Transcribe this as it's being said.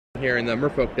here in the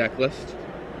Merfolk deck list.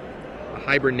 A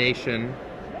Hibernation.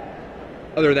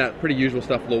 Other than that, pretty usual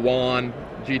stuff. Lawan,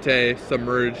 Jite,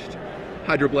 Submerged,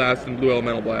 Hydroblast, and Blue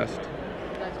Elemental Blast.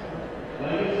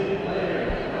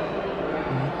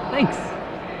 Thanks.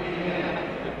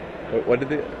 What did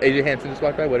AJ Hansen just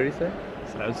walk by? What did he say?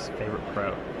 So that was his favorite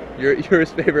pro. You're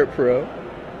his favorite pro?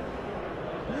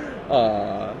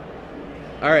 All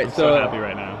right, I'm so happy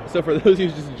right now. So for those of you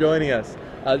just joining us,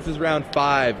 this is round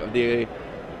 5 of the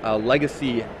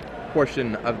Legacy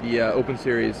portion of the Open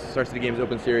Series, Star City Games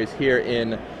Open Series here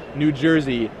in New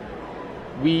Jersey.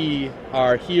 We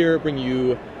are here bringing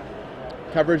you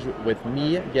coverage with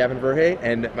me, Gavin Verhey,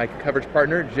 and my coverage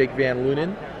partner, Jake Van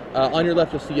Lunen. On your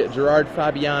left, you'll see Gerard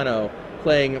Fabiano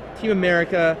playing Team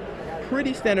America.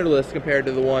 Pretty standard list compared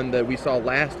to the one that we saw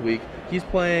last week. He's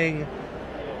playing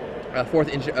fourth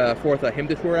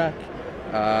Himdaturak.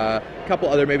 A couple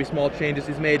other maybe small changes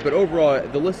he's made, but overall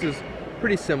the list is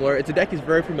pretty similar. It's a deck he's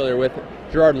very familiar with.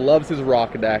 Gerard loves his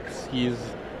rock decks. He's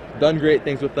done great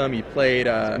things with them. He played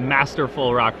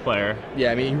masterful rock player.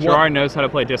 Yeah, I mean Gerard knows how to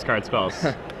play discard spells.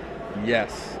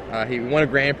 Yes, he won a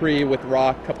Grand Prix with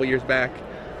rock a couple years back.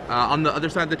 On the other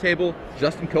side of the table,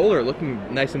 Justin Kohler,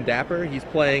 looking nice and dapper. He's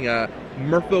playing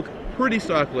Merfolk pretty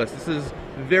stock list. This is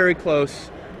very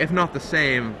close, if not the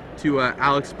same, to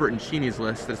Alex Bertoncini's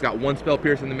list. It's got 1 Spell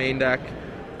Pierce in the main deck.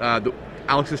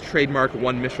 Alex's trademark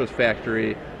 1 Mishra's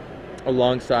Factory,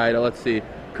 alongside, let's see,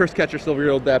 Curse Catcher,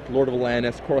 Silver Depth, Lord of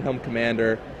Atlantis, Coral Helm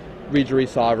Commander, Regery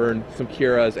Sovereign, some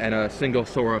Kiras, and a single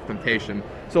Sora of Temptation.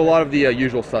 So a lot of the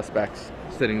usual suspects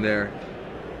sitting there.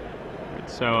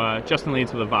 So Justin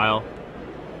leads with a Vial.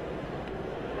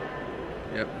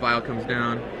 Yep, Vial comes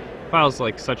down. Vial's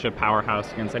like such a powerhouse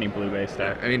against any blue-based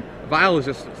deck. I mean, Vial is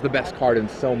just the best card in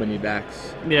so many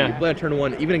decks. Yeah. You play on turn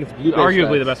 1, even against blue-based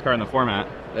arguably decks, the best card in the format.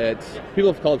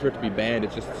 People have called for it to be banned.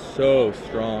 It's just so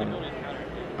strong.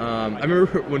 I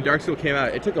remember when Darksteel came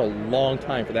out, it took a long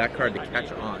time for that card to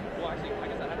catch on.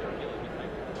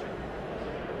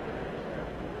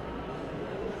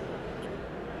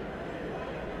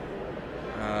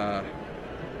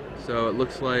 So it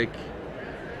looks like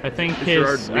I think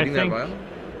that Vial?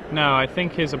 No, I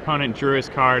think his opponent drew his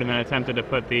card and then attempted to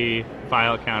put the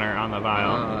Vial counter on the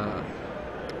Vial.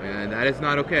 And that is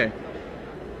not okay.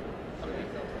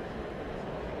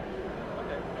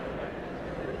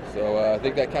 So I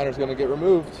think that counter is going to get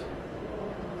removed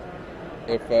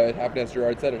if it happened as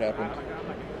Gerard said it happened.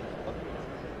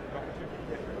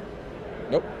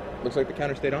 Nope. Looks like the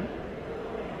counter stayed on.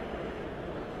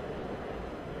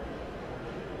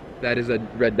 That is a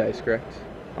red dice, correct?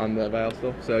 On the Vial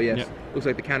still? So yes, yep. Looks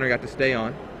like the counter got to stay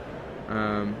on.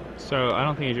 So I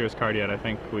don't think he drew his card yet. I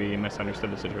think we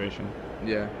misunderstood the situation.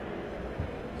 Yeah.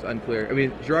 It's unclear. I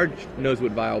mean, Gerard knows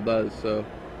what Vial does, so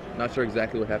not sure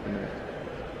exactly what happened there.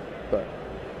 But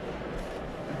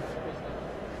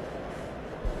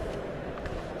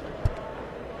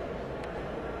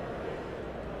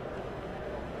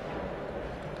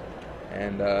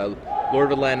and Lord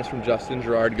of Atlantis from Justin.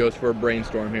 Gerard goes for a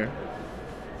Brainstorm here.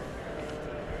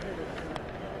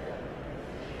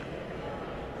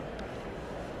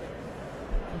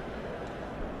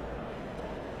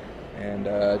 And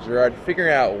Gerard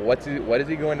figuring out what is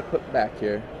he going to put back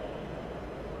here.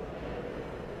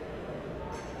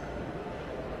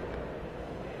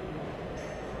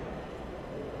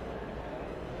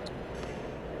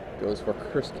 Goes for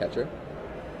Curse Catcher.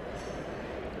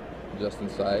 Just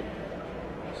inside.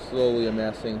 Slowly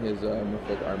amassing his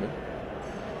Merfolk army.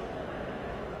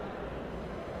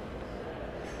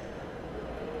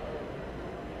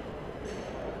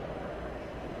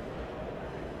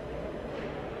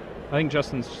 I think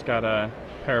Justin's just got a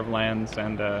pair of lands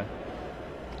and a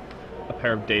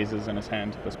pair of Dazes in his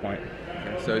hand at this point.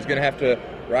 Okay, so he's going to have to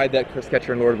ride that Curse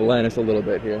Catcher and Lord of Atlantis a little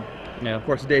bit here. Yeah. Of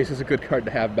course, Daze is a good card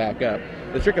to have back up.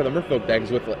 The trick of the Merfolk deck is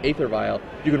with the Aether Vial,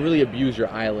 you can really abuse your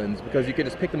islands because you can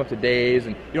just pick them up to Daze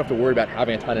and you don't have to worry about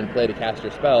having a ton in play to cast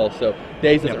your spells. So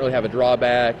Daze doesn't really have a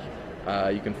drawback.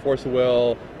 You can Force a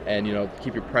Will and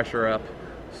keep your pressure up.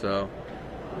 So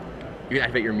you can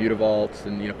activate your Mutavaults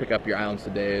and pick up your islands to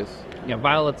Daze. Yeah,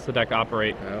 Vial lets the deck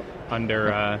operate under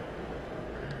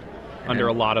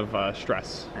a lot of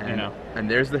stress. And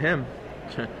there's the hymn.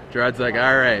 Gerard's like,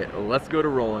 all right, let's go to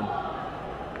rolling.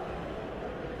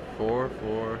 4,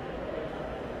 4.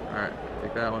 All right,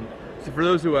 take that one. So for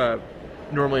those who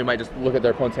normally might just look at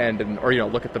their opponent's hand or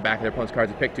look at the back of their opponent's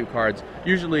cards and pick 2 cards,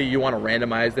 usually you want to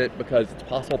randomize it because it's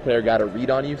possible a player got a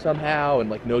read on you somehow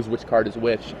and knows which card is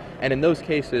which. And in those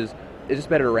cases, it's just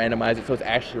better to randomize it so it's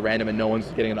actually random and no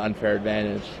one's getting an unfair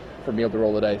advantage. from being able to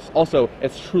roll the dice. Also,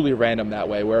 it's truly random that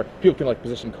way, where people can like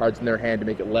position cards in their hand to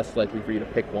make it less likely for you to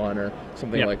pick one or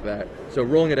something like that. So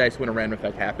rolling a dice when a random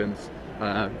effect happens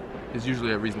is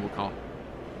usually a reasonable call.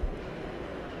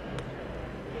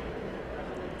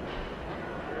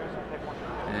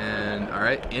 And all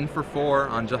right, in for 4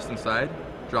 on Justin's side,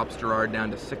 drops Gerard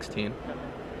down to 16.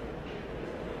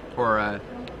 Or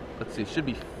let's see, should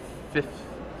be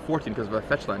 14 because of a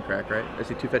fetch line crack, right? I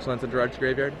see 2 fetch lines in Gerard's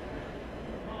graveyard.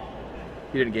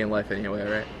 He didn't gain life anyway,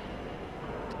 right?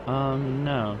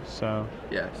 No. So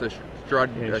yeah, so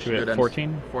Gerard should go down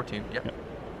 14. 14. Yep.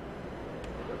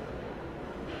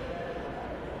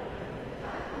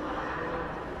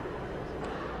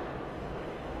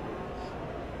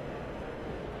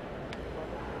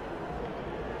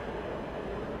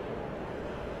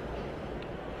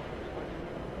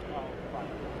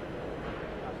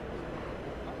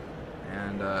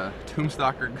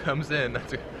 Tombstalker comes in.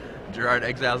 Gerard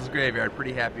exiles his graveyard.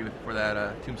 Pretty happy for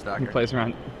that Tombstalker. He plays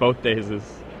around both dazes.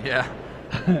 Yeah.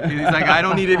 He's like, I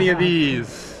don't need any of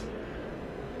these.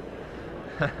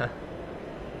 And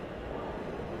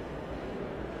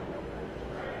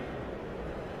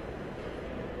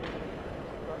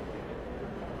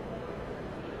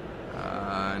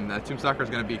that Tombstalker is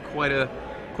going to be quite a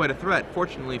threat.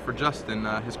 Fortunately for Justin,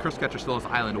 his Curse Catcher still has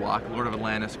Island Walk, Lord of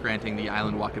Atlantis granting the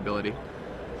Island Walk ability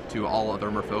to all other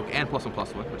merfolk, and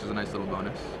 +1/+1, which is a nice little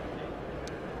bonus.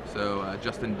 So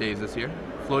Justin dazes here,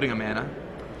 floating a mana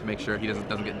to make sure he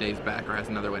doesn't get dazed back or has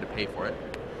another way to pay for it.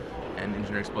 And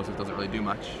Engineer Explosive doesn't really do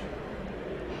much.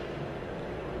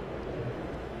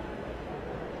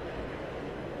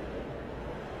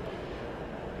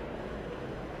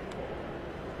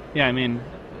 Yeah, I mean,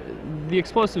 the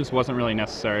explosives wasn't really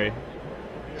necessary.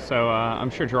 So I'm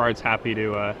sure Gerard's happy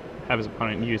to have his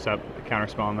opponent use up a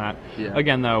counterspell on that. Yeah.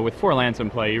 Again, though, with 4 lands in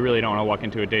play, you really don't want to walk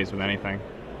into a daze with anything.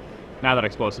 Now that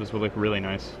explosives would look really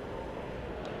nice.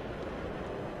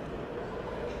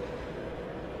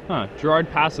 Huh,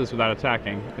 Gerard passes without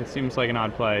attacking. It seems like an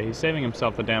odd play. He's saving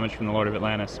himself the damage from the Lord of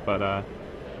Atlantis, but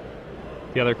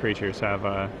the other creatures have...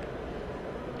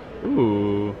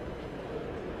 Ooh,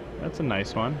 that's a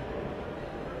nice one.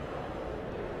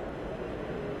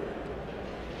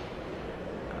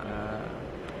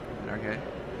 Okay.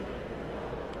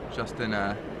 Justin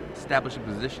establishing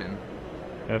position.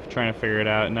 If trying to figure it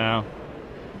out now.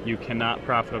 You cannot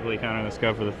profitably counter this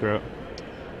go for the throat.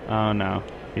 Oh no,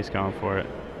 he's going for it.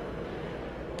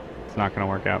 It's not going to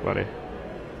work out, buddy.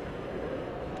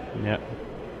 Yep.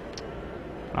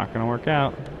 Not going to work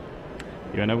out.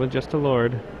 You end up with just a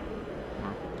Lord.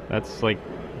 That's like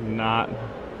not...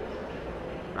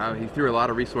 He threw a lot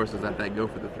of resources at that go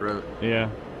for the throat. Yeah.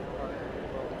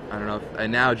 I don't know if,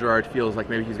 and now Gerard feels like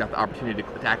maybe he's got the opportunity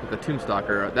to attack with the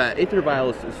Tombstalker. That Aether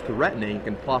Vial is threatening. You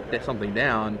can plop something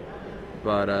down,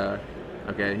 but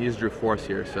okay, he just drew force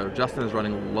here. So Justin is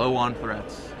running low on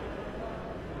threats.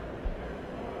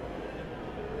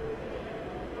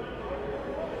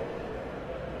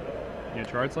 Yeah,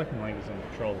 Gerard's looking like he's in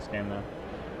control of this game now.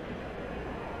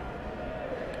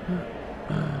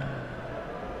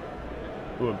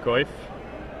 Ooh, a Goyf.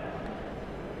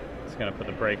 He's gonna put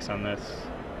the brakes on this.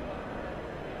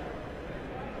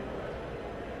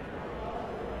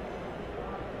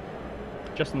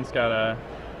 Justin's got a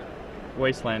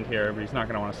Wasteland here, but he's not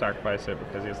going to want to sacrifice it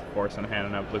because he has the force in hand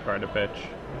and a blue card to pitch.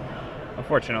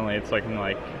 Unfortunately, it's looking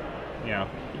like, you know,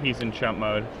 he's in chump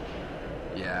mode.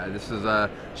 Yeah, this is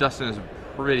Justin is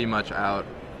pretty much out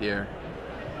here.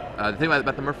 The thing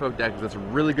about the Merfolk deck is it's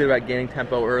really good about gaining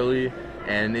tempo early,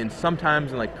 and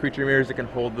sometimes in like creature mirrors it can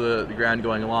hold the ground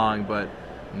going along, but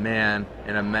man,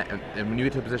 and when you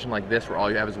get to a position like this where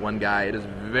all you have is one guy, it is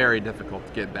very difficult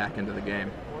to get back into the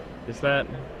game. Is that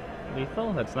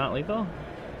lethal? That's not lethal?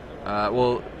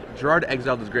 Well, Gerard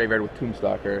exiled his graveyard with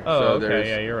Tombstalker. Oh, so okay,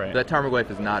 yeah, you're right. That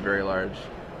Tarmogoyf is not very large.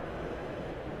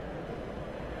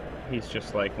 He's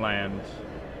just like land,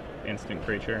 instant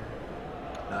creature.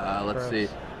 Let's see.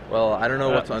 Well, I don't know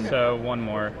what's on... So one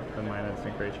more than land,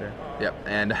 instant creature. Yep,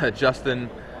 and Justin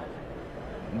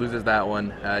loses that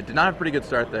one. Did not have a pretty good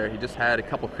start there. He just had a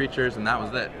couple creatures, and that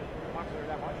was it.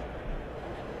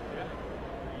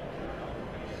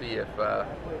 See if...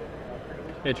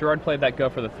 Yeah, Gerard played that go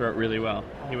for the throat really well.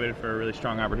 He waited for a really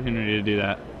strong opportunity to do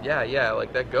that. Yeah,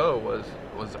 like that go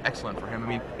was excellent for him. I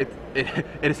mean, it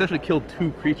essentially killed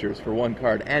 2 creatures for 1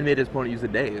 card and made his opponent use a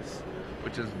daze,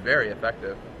 which is very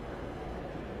effective.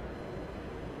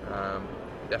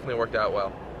 Definitely worked out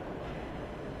well.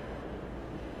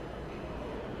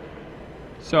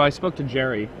 So I spoke to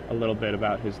Jerry a little bit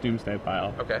about his Doomsday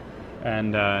pile. Okay.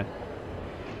 And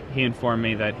he informed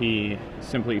me that he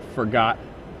simply forgot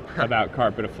about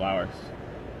Carpet of Flowers.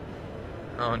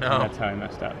 Oh no. And that's how he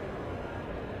messed up.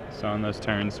 So on those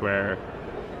turns where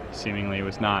seemingly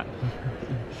was not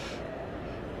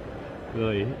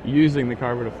really using the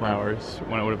Carpet of Flowers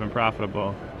when it would have been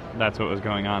profitable, that's what was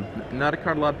going on. Not a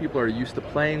card a lot of people are used to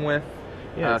playing with.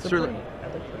 Yeah, certainly.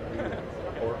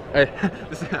 I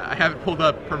have it pulled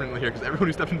up permanently here because everyone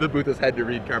who stepped into the booth has had to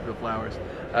read Carpet of Flowers.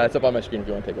 It's up on my screen if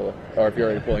you want to take a look, or if you're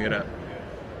already pulling it up.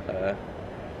 At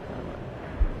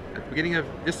the beginning of,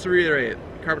 just to reiterate,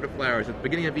 Carpet of Flowers, at the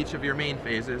beginning of each of your main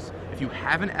phases, if you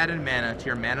haven't added mana to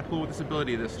your mana pool with this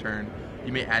ability this turn,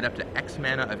 you may add up to X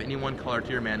mana of any one color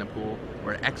to your mana pool,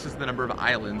 where X is the number of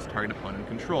islands target opponent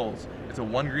controls. It's a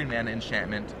 1 green mana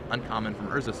enchantment, uncommon from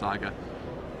Urza Saga.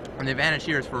 And the advantage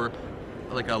here is for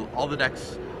all the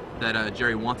decks that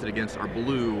Jerry wanted against are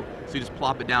blue, so you just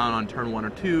plop it down on turn 1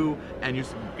 or 2, and you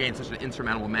just gain such an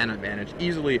insurmountable mana advantage.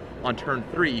 Easily on turn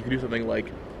 3, you could do something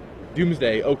like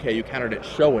Doomsday, okay, you countered it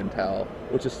Show and Tell,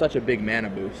 which is such a big mana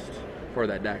boost for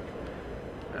that deck.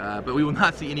 But we will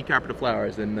not see any Carpet of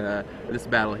Flowers in this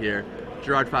battle here.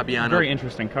 Gerard, Fabiano. Very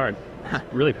interesting card.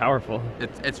 Really powerful.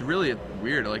 It's really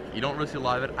weird. Like, you don't really see a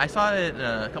lot of it. I saw it in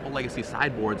a couple Legacy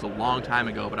sideboards a long time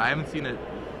ago, but I haven't seen it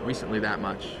recently that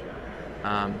much.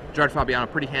 Gerard Fabiano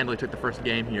pretty handily took the first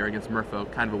game here against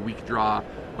Merfolk. Kind of a weak draw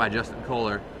by Justin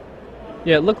Kohler.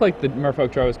 Yeah, it looked like the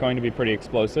Merfolk draw was going to be pretty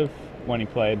explosive when he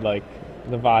played like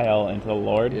the Vial into the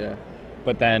Lord. Yeah.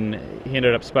 But then he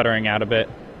ended up sputtering out a bit.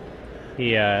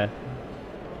 He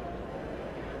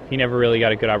never really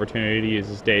got a good opportunity to use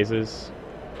his dazes.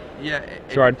 Yeah.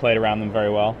 Gerard played around them very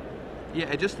well. Yeah,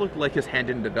 it just looked like his hand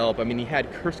didn't develop. I mean, he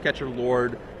had Curse Catcher,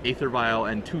 Lord, Aether Vial,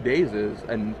 and 2 dazes,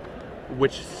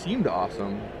 which seemed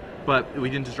awesome, but we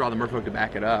didn't just draw the Merfolk to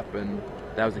back it up, and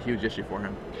that was a huge issue for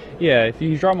him. Yeah, if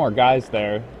you draw more guys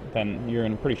there, then you're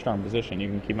in a pretty strong position. You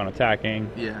can keep on attacking.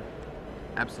 Yeah,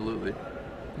 absolutely.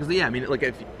 Because, yeah, I mean, like,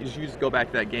 if you just go back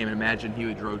to that game and imagine he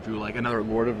would drew like another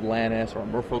Lord of Atlantis or a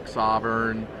Merfolk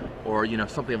Sovereign or, you know,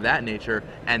 something of that nature,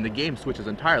 and the game switches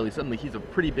entirely. Suddenly he's a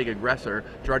pretty big aggressor.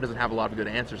 Gerard doesn't have a lot of good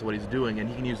answers to what he's doing, and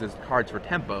he can use his cards for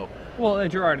tempo. Well,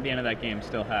 Gerard at the end of that game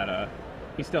still had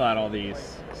he still had all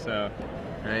these, so...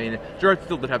 I mean, Gerard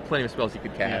still did have plenty of spells he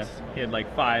could cast. Yeah, he had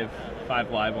like five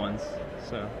live ones,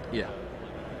 so... Yeah.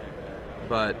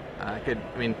 But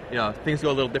things go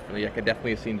a little differently. I could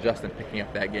definitely have seen Justin picking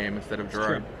up that game instead of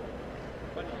Gerard.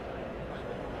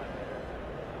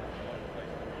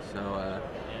 So,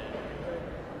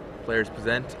 players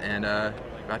present and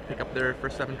about to pick up their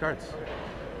first 7 cards.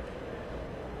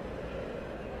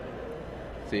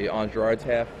 See, on Gerard's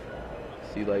half,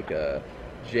 see like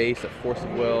Jace, a Force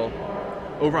of Will.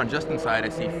 Over on Justin's side, I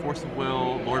see Force of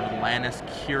Will, Lord of Atlantis,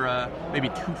 Kira, maybe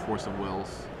 2 Force of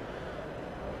Wills.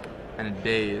 And a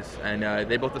Daze, and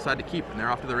they both decide to keep, and they're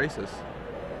off to the races.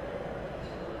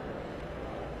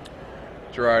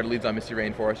 Gerard leads on Misty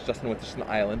Rainforest, Justin with just an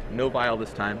island, no Vial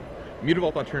this time.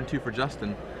 Mutavault on turn 2 for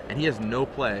Justin, and he has no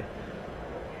play.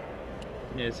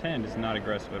 Yeah, his hand is not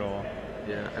aggressive at all.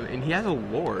 Yeah, I mean, he has a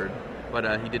Lord,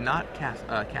 but he did not cast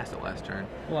it last turn.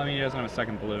 Well, I mean, he doesn't have a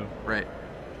second blue. Right.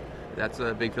 That's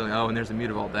a big feeling. Oh, and there's a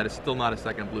Mutavault. That is still not a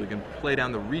second blue. He can play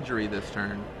down the Regery this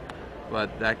turn.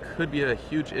 But that could be a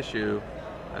huge issue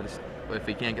if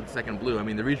he can't get the second blue. I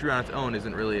mean, the Regery on its own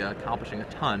isn't really accomplishing a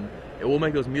ton. It will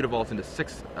make those Mutavaults into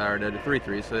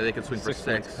 3/3, so they can swing for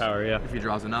 6 power, yeah. if he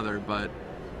draws another. But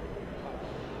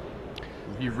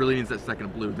he really needs that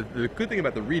second blue. The good thing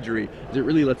about the Regery is it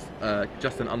really lets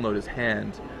Justin unload his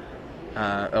hand.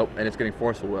 And it's getting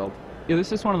Force of Will. Yeah,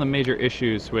 this is one of the major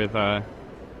issues with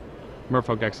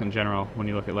Merfolk decks in general when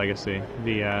you look at Legacy.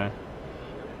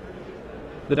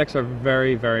 The decks are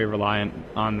very, very reliant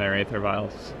on their Aether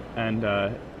Vials, and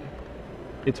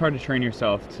it's hard to train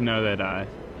yourself to know that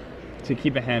to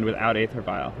keep a hand without Aether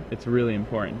Vial, it's really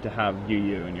important to have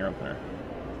UU in your opener.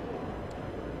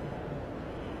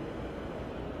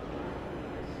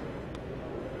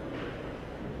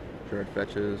 Gerard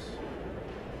fetches.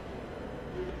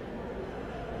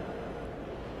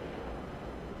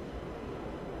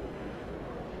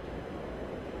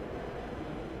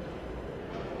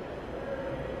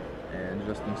 And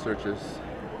Justin searches.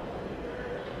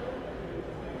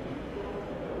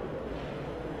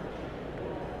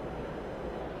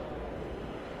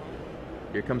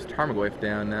 Here comes Tarmogoyf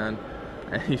down now,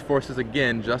 and he forces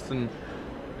again. Justin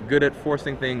good at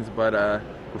forcing things, but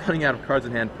running out of cards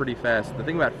in hand pretty fast. The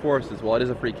thing about Force is, while it is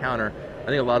a free counter, I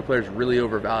think a lot of players really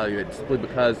overvalue it simply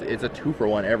because it's a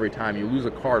 2-for-1 every time. You lose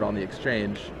a card on the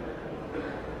exchange.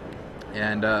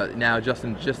 And now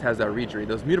Justin just has that Regery.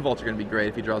 Those Mutavaults are going to be great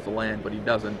if he draws a land, but he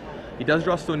doesn't. He does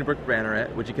draw Stony Brook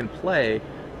Banneret, which he can play,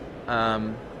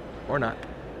 or not.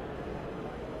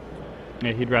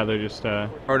 Yeah, he'd rather just. Or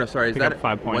no, sorry, is pick that up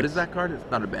 5 points. What is that card?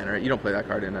 It's not a banner. You don't play that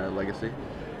card in Legacy.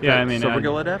 Yeah, I mean,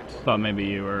 Silvergill Adept. Thought maybe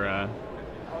you were.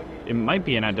 It might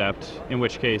be an adept, in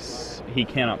which case he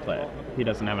cannot play it. He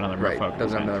doesn't have another Right, merfolk.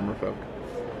 doesn't have another merfolk.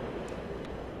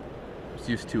 It's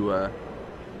used to.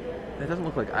 It doesn't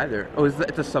look like either. Oh,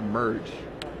 it's a submerge.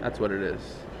 That's what it is.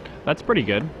 That's pretty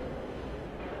good.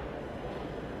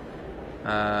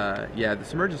 Yeah, the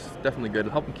submerge is definitely good.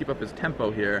 It'll help him keep up his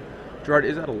tempo here. Gerard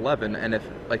is at 11, and if,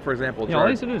 like, for example, Yeah, all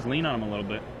he has to do is lean on him a little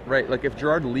bit. Right, like if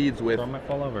Gerard leads with, Throw might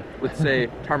fall over. let's say,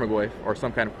 Tarmogoyf or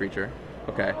some kind of creature,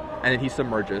 okay, and then he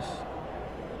submerges,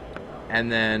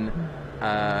 and then,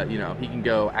 you know, he can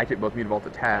go activate both Mutavault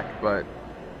attack, but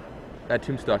that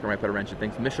Tombstalker might put a wrench in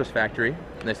things. Mistress Factory,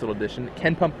 nice little addition.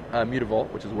 Can pump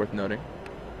Mutavault, which is worth noting.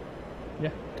 Yeah,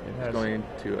 it has It's going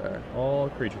to all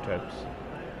creature types.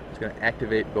 it's going to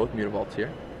activate both Mutavaults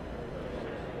here.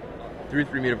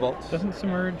 3/3 Mutavaults. Doesn't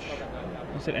submerge.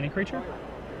 Is it any creature?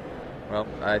 Well,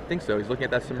 I think so. He's looking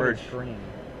at that submerge. Green.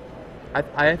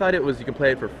 I thought it was you can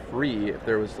play it for free if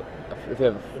there was if they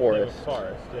have a forest.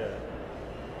 yeah.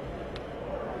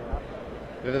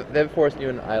 If they have a forest near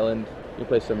an island, you can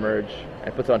play submerge and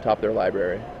it puts it on top of their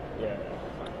library. Yeah.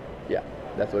 Yeah,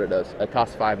 that's what it does. It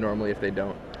costs 5 normally if they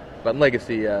don't, but in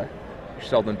Legacy, you're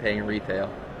seldom paying retail.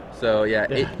 So yeah,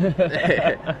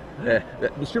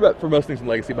 it's true about for most things in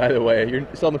Legacy. By the way, you're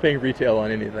seldom paying retail on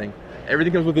anything.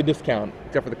 Everything comes with a discount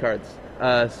except for the cards.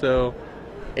 So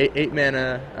 8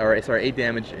 mana, or sorry, 8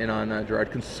 damage in on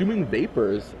Gerard. Consuming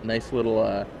Vapors, nice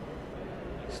little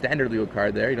standard legal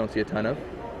card there. You don't see a ton of.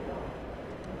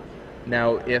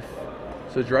 Now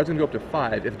so Gerard's gonna go up to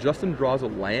 5. If Justin draws a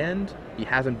land, he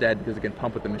has him dead because it can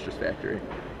pump with the Mistress Factory.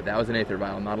 But that was an Aether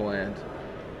Vial, not a land.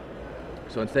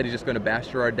 So instead he's just going to bash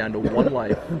Gerard down to 1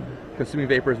 life. Consuming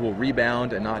Vapors will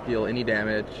rebound and not deal any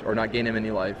damage, or not gain him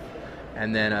any life.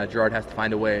 And then Gerard has to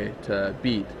find a way to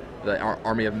beat the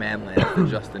army of manlands that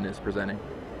Justin is presenting.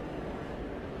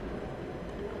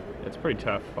 It's pretty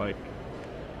tough, like...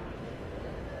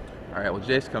 Alright, well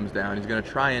Jace comes down. He's going to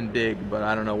try and dig, but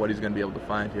I don't know what he's going to be able to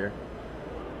find here.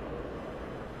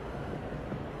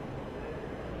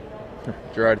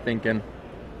 Gerard thinking,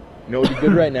 you know what would be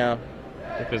good right now?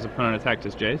 If his opponent attacked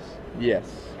his Jace? Yes.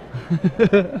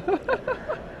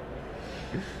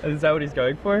 Is that what he's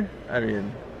going for? I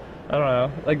mean... I don't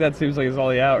know. Like, that seems like it's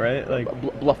all he out, right?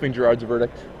 Like bluffing Gerard's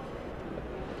verdict.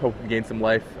 Hope to gain some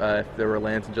life if there were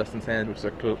lands in Justin's hand, which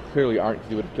there clearly aren't because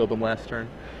he would have killed them last turn.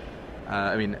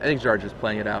 I mean, I think Gerard's just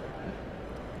playing it out.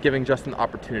 Giving Justin the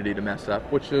opportunity to mess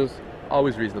up, which is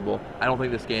always reasonable. I don't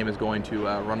think this game is going to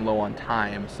run low on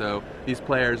time, so these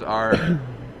players are...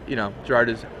 You know, Gerard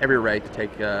has every right to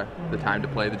take the time to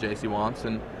play the Jace he wants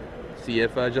and see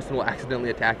if Justin will accidentally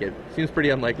attack it. Seems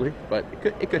pretty unlikely, but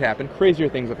it could happen. Crazier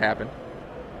things have happened.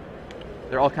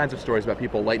 There are all kinds of stories about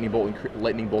people lightning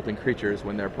bolting creatures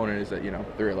when their opponent is at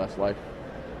 3 or less life.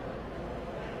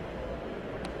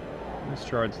 What's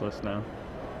Gerard's list now?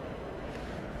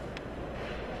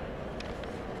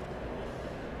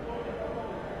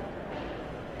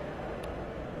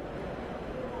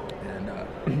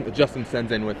 Justin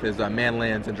sends in with his man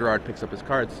lands, and Gerard picks up his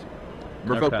cards.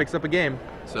 Merfolk picks up a game,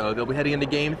 so they'll be heading into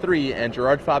game 3, and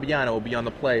Gerard Fabiano will be on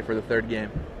the play for the 3rd game.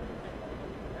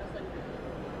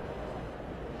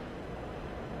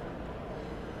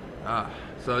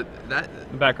 So that...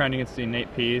 In the background, you can see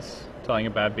Nate Pease telling a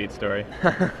bad beat story.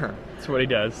 That's what he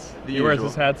does. He wears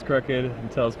his hats crooked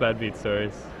and tells bad beat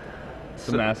stories. It's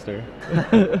a master.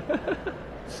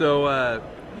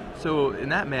 So in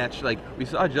that match, like, we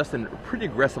saw Justin pretty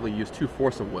aggressively use 2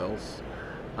 Force of Wills,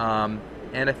 and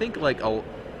I think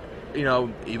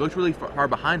he looked really far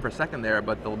behind for a second there,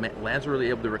 but the lands were really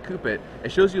able to recoup it.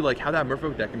 It shows you like how that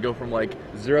Merfolk deck can go from like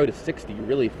 0 to 60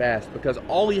 really fast because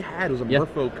all he had was a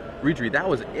Merfolk retreat. That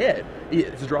was it.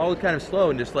 His draw was kind of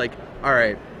slow and just like, all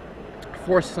right,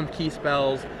 force some key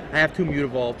spells. I have 2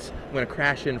 Mutavaults. I'm gonna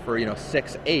crash in for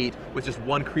 6/8 with just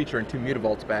 1 creature and 2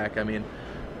 Mutavaults back. I mean,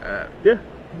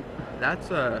 that's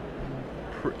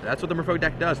what the Merfolk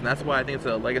deck does, and that's why I think it's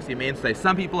a Legacy mainstay.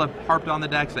 Some people have harped on the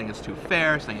deck, saying it's too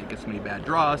fair, saying it gets too many bad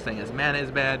draws, saying its mana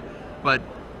is bad. But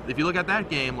if you look at that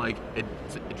game, like it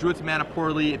drew its mana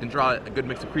poorly, it didn't draw a good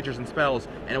mix of creatures and spells,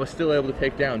 and it was still able to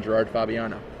take down Gerard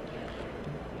Fabiano.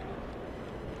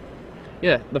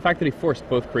 Yeah, the fact that he forced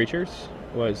both creatures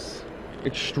was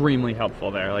extremely helpful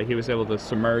there. Like, he was able to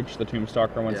submerge the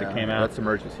Tombstalker once it came out. That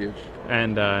submerge was huge.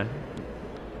 And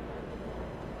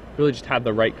really just had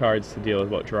the right cards to deal with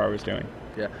what Gerard was doing.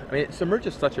 Yeah, I mean, Submerge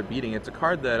is such a beating. It's a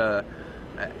card that,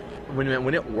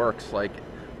 when it works, like,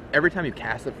 every time you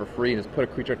cast it for free and just put a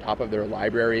creature on top of their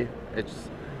library,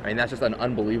 I mean, that's just an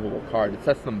unbelievable card. It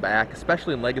sets them back,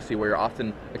 especially in Legacy, where you're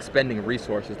often expending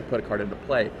resources to put a card into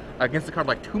play. Against a card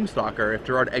like Tombstalker, if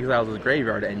Gerard exiles his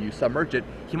graveyard and you submerge it,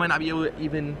 he might not be able to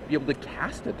even be able to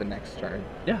cast it the next turn.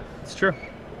 Yeah, it's true.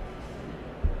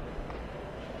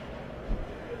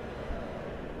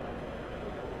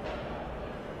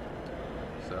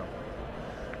 So,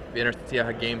 be interested to see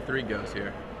how Game 3 goes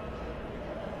here.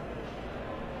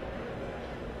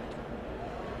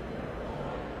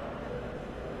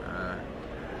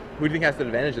 Who do you think has the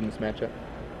advantage in this matchup?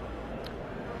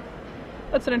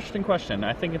 That's an interesting question.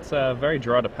 I think it's very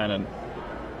draw dependent.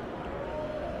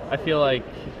 I feel like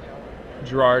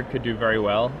Gerard could do very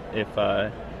well if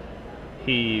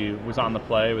he was on the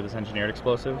play with his engineered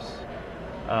explosives.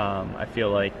 I feel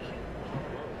like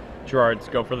Gerard's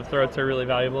go for the throats are really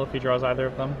valuable if he draws either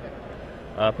of them.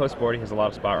 Post-board, he has a lot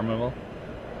of spot removal.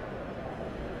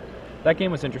 That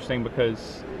game was interesting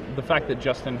because the fact that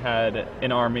Justin had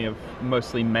an army of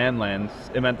mostly manlands,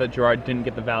 it meant that Gerard didn't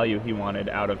get the value he wanted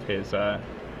out of his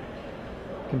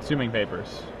consuming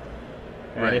vapors.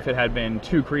 And Right. if it had been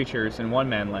 2 creatures and 1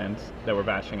 manland that were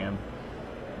bashing him,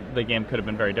 the game could have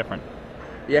been very different.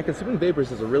 Yeah, Consuming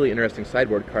Vapors is a really interesting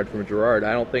sideboard card from Gerard.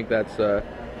 I don't think that's.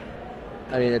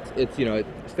 I mean, it's you know, it's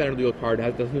a standard legal card.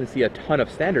 Doesn't even see a ton of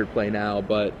standard play now,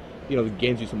 but you know, it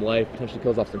gains you some life, potentially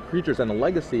kills off some creatures. And the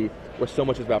Legacy, where so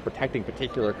much is about protecting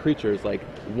particular creatures, like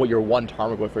what your 1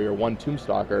 Tarmogoyf or your 1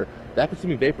 Tombstalker, that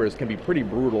Consuming Vapors can be pretty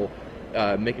brutal,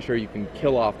 making sure you can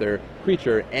kill off their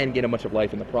creature and gain a bunch of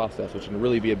life in the process, which can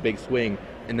really be a big swing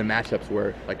in the matchups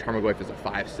where like Tarmogoyf is a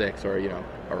 5/6 or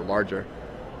or larger.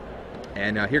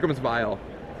 And here comes Vial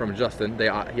from Justin.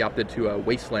 He opted to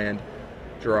Wasteland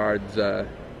Gerard,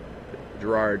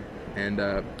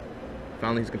 and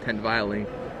finally he's content vialing.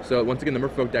 So once again, the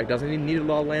Merfolk deck doesn't even need a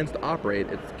lot of lands to operate.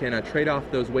 It can trade off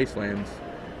those Wastelands.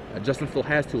 Justin still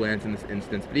has 2 lands in this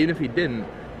instance, but even if he didn't,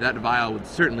 that Vial would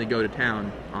certainly go to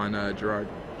town on Gerard.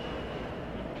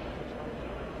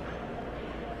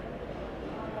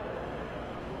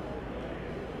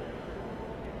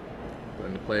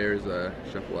 Letting the players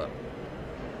shuffle up.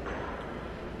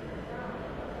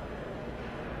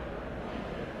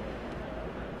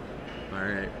 All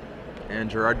right, and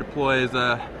Gerard deploys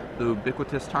the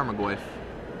ubiquitous Tarmogoyf.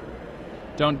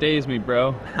 Don't daze me,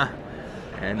 bro.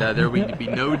 And there would be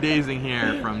no dazing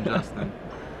here from Justin.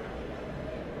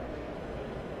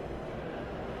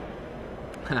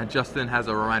 Justin has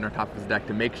a reminder on top of his deck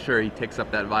to make sure he takes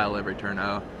up that Vial every turn.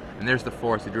 Oh, and there's the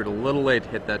force. He drew it a little late to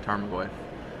hit that Tarmogoyf.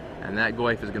 And that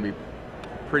Goyf is going to be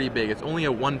pretty big. It's only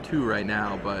a 1/2 right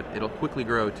now, but it'll quickly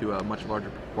grow to much larger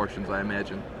proportions, I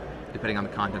imagine, depending on the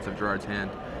contents of Gerard's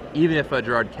hand. Even if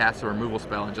Gerard casts a removal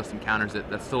spell and Justin counters it,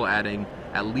 that's still adding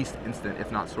at least instant, if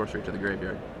not sorcery, to the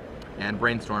graveyard. And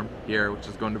Brainstorm here, which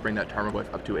is going to bring that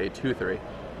Tarmogoyf up to a 2/3.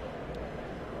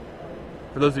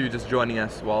 For those of you just joining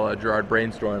us while Gerard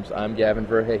brainstorms, I'm Gavin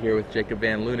Verhey here with Jacob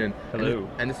Van Lunen. Hello.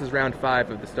 And this is round 5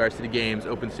 of the Star City Games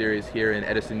Open Series here in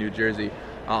Edison, New Jersey.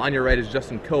 On your right is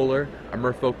Justin Kohler, a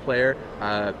Merfolk player.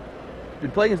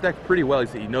 Been playing his deck pretty well.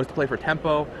 He knows to play for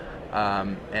tempo,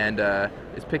 and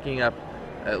is picking up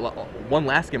one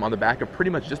last game on the back of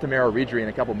pretty much just a Marrow Reedry and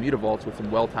a couple Mutavaults with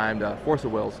some well-timed Force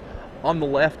of Wills. On the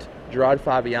left, Gerard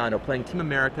Fabiano playing Team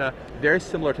America, very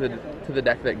similar to the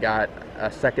deck that got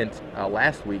second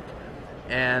last week.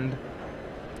 And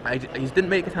he didn't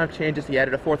make a ton of changes. He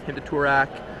added a 4th hint to Turak,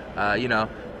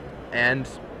 and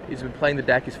he's been playing the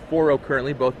deck. He's 4-0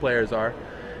 currently, both players are.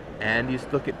 And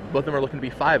both of them are looking to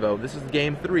be 5-0. This is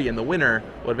game 3, and the winner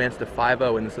will advance to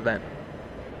 5-0 in this event.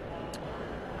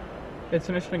 It's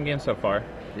an interesting game so far.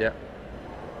 Yeah,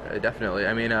 definitely.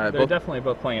 I mean, They're definitely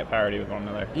both playing at parity with one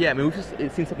another. Yeah, I mean,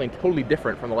 we've seen something totally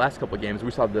different from the last couple of games.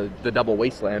 We saw the double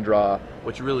Wasteland draw,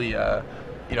 which really,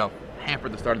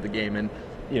 hampered the start of the game. And,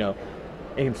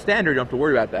 in Standard, you don't have to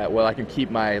worry about that. Well, I can keep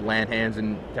my land hands,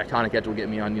 and Tectonic Edge will get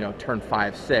me on, turn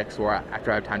 5-6, or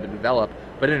after I have time to develop.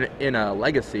 But in a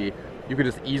Legacy, you could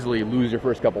just easily lose your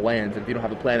first couple lands, and if you don't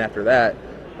have a plan after that,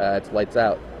 it's lights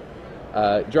out.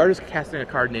 Gerard is casting a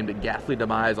card named Ghastly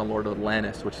Demise on Lord of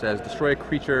Atlantis, which says destroy a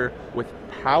creature with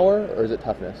power, or is it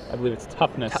toughness? I believe it's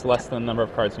toughness less than the number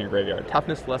of cards in your graveyard.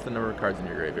 Toughness less than the number of cards in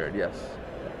your graveyard, yes.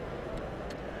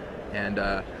 And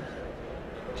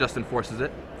Justin forces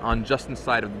it. On Justin's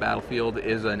side of the battlefield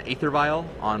is an Aether Vial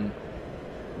on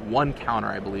 1 counter,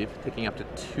 I believe, taking up to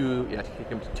 2. Yeah,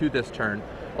 taking up to 2 this turn,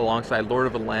 alongside Lord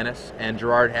of Atlantis. And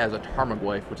Gerard has a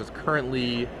Tarmogoyf, which is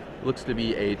currently looks to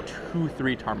be a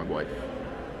 2/3 Tarmogoyf.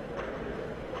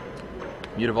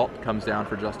 Mutavault comes down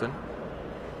for Justin.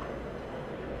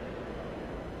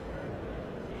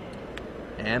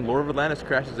 And Lord of Atlantis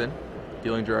crashes in,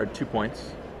 dealing Gerard 2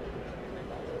 points.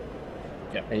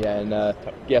 Yeah. And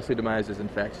Ghastly Demise is in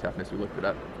fact toughness. We looked it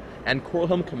up. And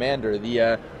Coralhelm Commander,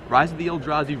 the Rise of the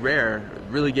Eldrazi rare,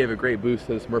 really gave a great boost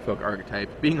to this Merfolk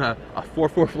archetype. Being a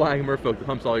 4/4 flying Merfolk that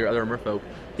pumps all your other Merfolk,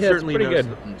 certainly it's pretty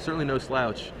good. Certainly no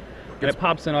slouch. And it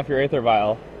pops in off your Aether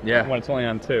Vial Yeah. when it's only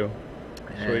on 2.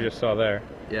 So we just saw there.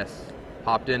 Yes.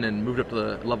 Popped in and moved up to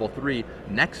the level 3.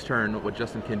 Next turn, what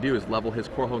Justin can do is level his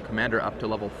Coralhelm Commander up to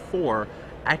level 4,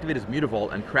 activate his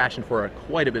Mutavault, and crash in for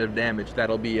quite a bit of damage.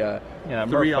 That'll be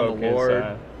 3 on the Lord. Is,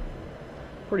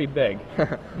 pretty big.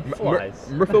 Flies.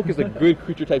 Merfolk is a good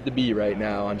creature type to be right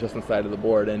now on Justin's side of the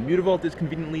board, and Mutavault is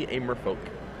conveniently a Merfolk.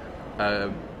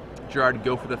 Gerard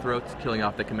go for the throats, killing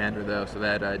off the commander though, so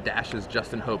that dashes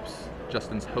Justin's hope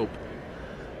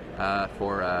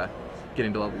for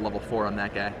getting to level 4 on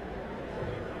that guy.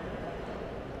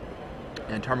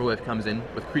 And Tarmogoyf comes in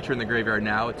with creature in the graveyard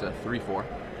now. It's a 3/4.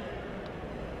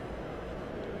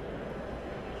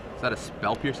 Is that a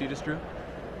Spell Pierce you just drew?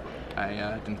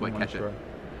 I didn't quite catch it.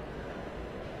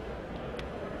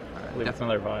 I believe it's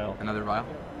another vial. Another vial.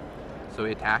 So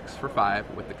he attacks for 5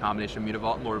 with the combination of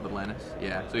Mutavault and Lord of Atlantis.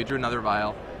 Yeah, so he drew another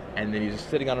vial, and then he's just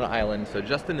sitting on an island. So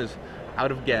Justin is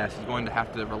out of gas. He's going to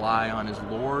have to rely on his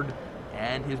Lord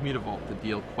and his Mutavault to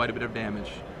deal quite a bit of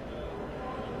damage.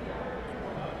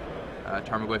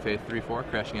 Tarmogoyf a 3/4,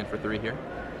 crashing in for 3 here.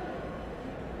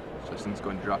 Justin's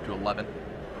going to drop to 11.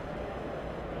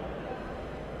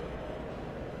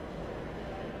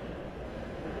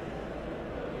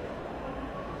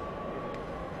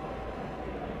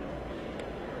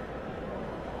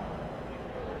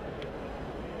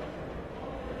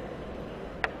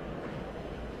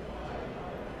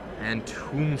 And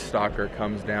Tombstalker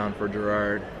comes down for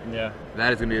Gerard. Yeah.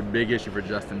 That is going to be a big issue for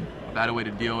Justin. Without a way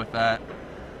to deal with that,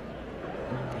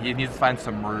 he needs to find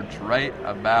Submerge right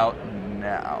about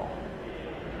now.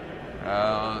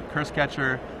 Curse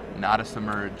Catcher, not a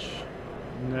Submerge.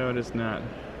 No, it is not.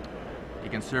 He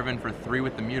can serve in for 3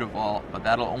 with the Mutavault, but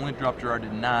that'll only drop Gerard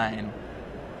to 9.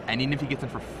 And even if he gets in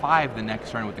for 5 the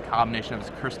next turn with the combination of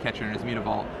his Curse Catcher and his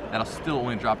Mutavault, that'll still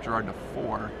only drop Gerard to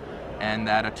 4. And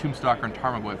that a Tombstalker and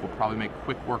Tarmogoyf will probably make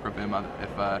quick work of him if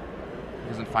he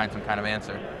doesn't find some kind of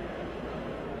answer.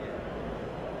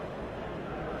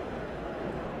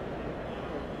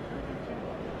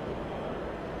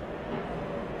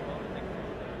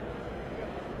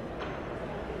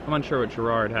 I'm unsure what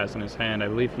Gerard has in his hand. I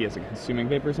believe he has a Consuming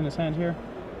Vapors in his hand here.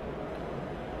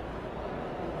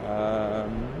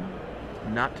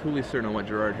 Not totally certain on what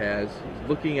Gerard has. He's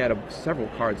looking at several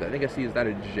cards. I think I see, is that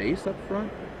a Jace up front?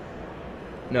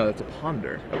 No, that's a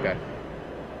Ponder. Okay.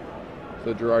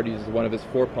 So Gerard uses one of his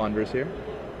 4 Ponders here.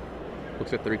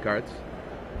 Looks at 3 cards.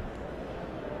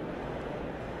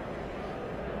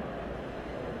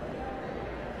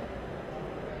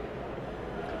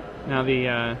 Now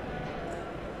the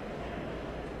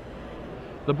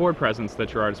board presence that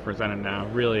Gerard has presented now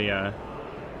really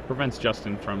prevents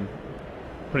Justin from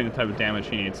putting the type of damage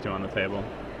he needs to on the table.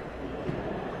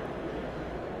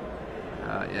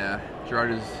 Yeah,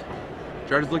 Gerard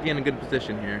is looking in a good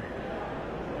position here.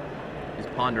 He's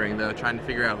pondering though, trying to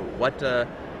figure out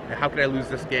how could I lose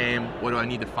this game? What do I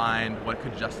need to find? What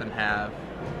could Justin have?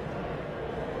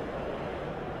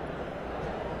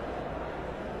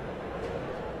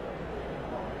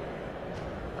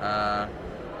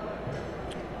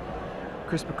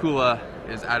 Chris Pakula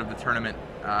is out of the tournament.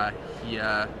 He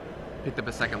picked up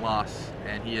a 2nd loss,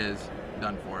 and he is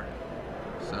done for.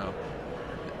 So,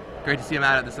 great to see him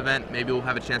out at this event. Maybe we'll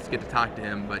have a chance to get to talk to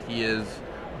him, but he is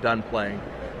done playing.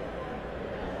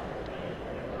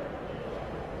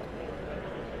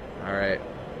 All right,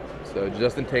 so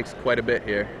Justin takes quite a bit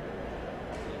here.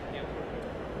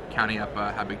 Counting up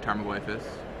how big Tarmogoyf is.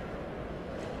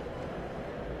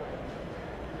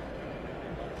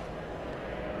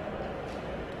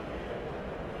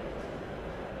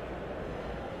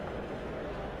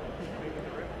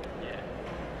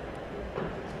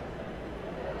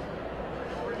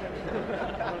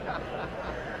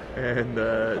 And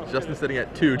Justin sitting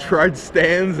at 2. Gerard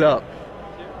stands up.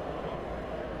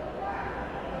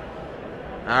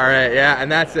 All right, yeah,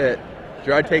 and that's it.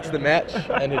 Gerard takes the match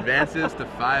and advances to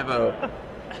 5-0.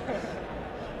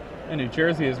 And New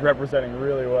Jersey is representing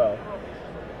really well.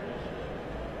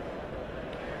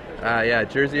 Yeah,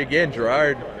 Jersey again.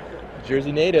 Gerard,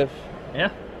 Jersey native.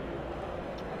 Yeah.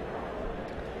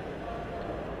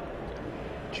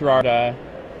 Gerard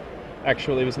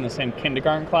actually was in the same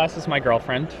kindergarten class as my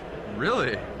girlfriend.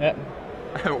 Really? Yeah.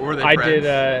 Were they I friends?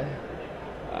 did.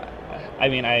 I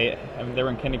mean, they were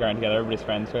in kindergarten together. Everybody's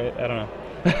friends, right? I don't know.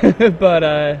 But